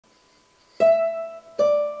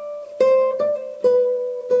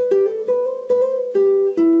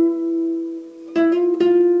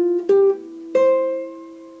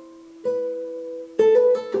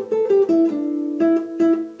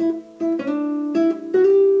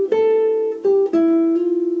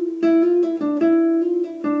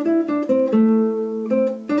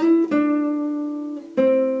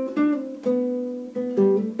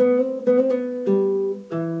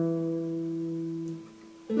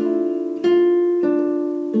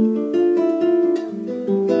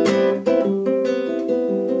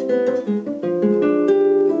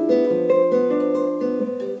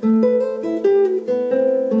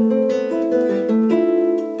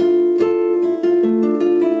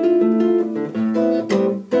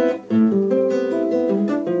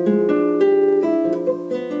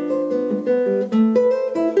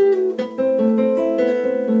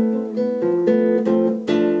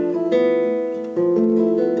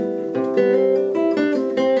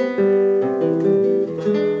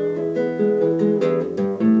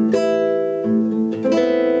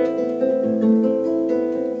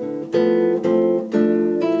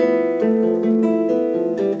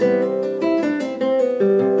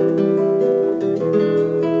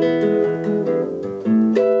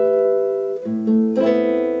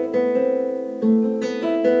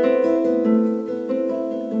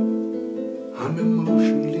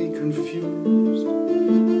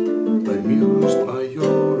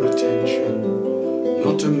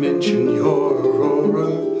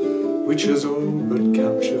which has all but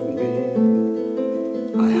captured me.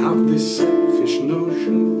 I have this selfish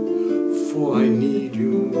notion, for I need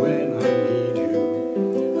you when I need you,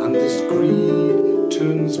 and this greed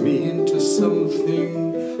turns me into something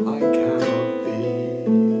I cannot be.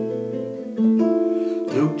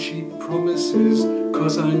 No cheap promises,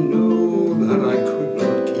 'cause I know that I could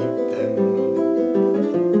not keep them.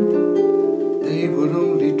 They would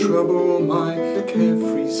only trouble my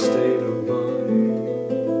carefree state of mind.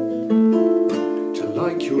 To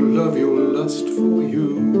like you, love you, lust for you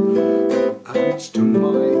adds to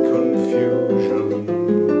my confusion.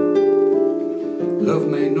 Love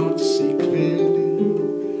may not see clearly,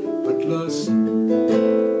 but lust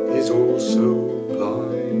is also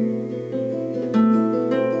blind.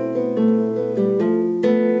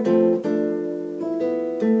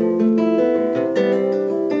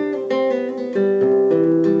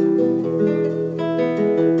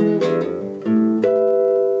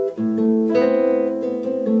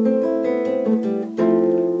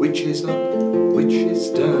 Which is up, which is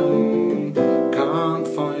down, can't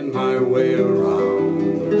find my way around.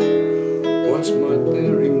 What's my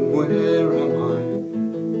bearing, where am I,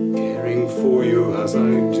 caring for you as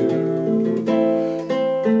I do?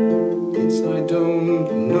 It's I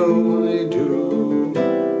don't know I do,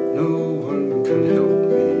 no one can help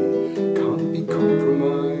me, can't be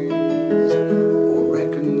compromised or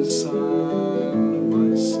reconcile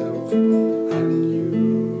myself and you.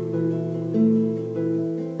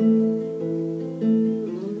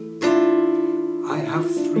 I have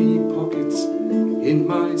 3 pockets in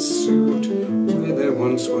my suit where there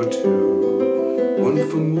once were 2. One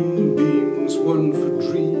for moonbeams, one for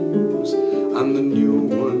dreams, and the new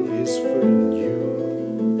one is for you.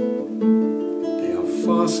 They are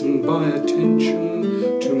fastened by attention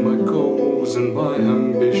to my goals and my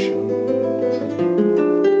ambitions.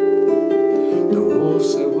 Though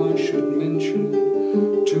also I should mention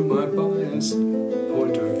to my biased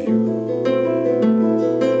point of view.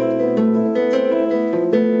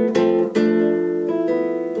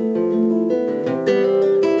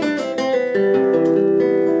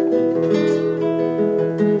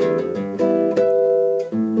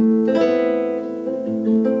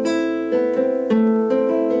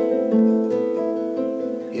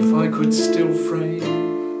 If I could still frame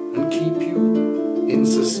and keep you in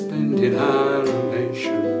suspended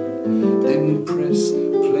animation, then press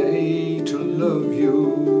play to love you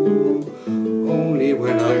only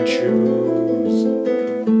when I choose.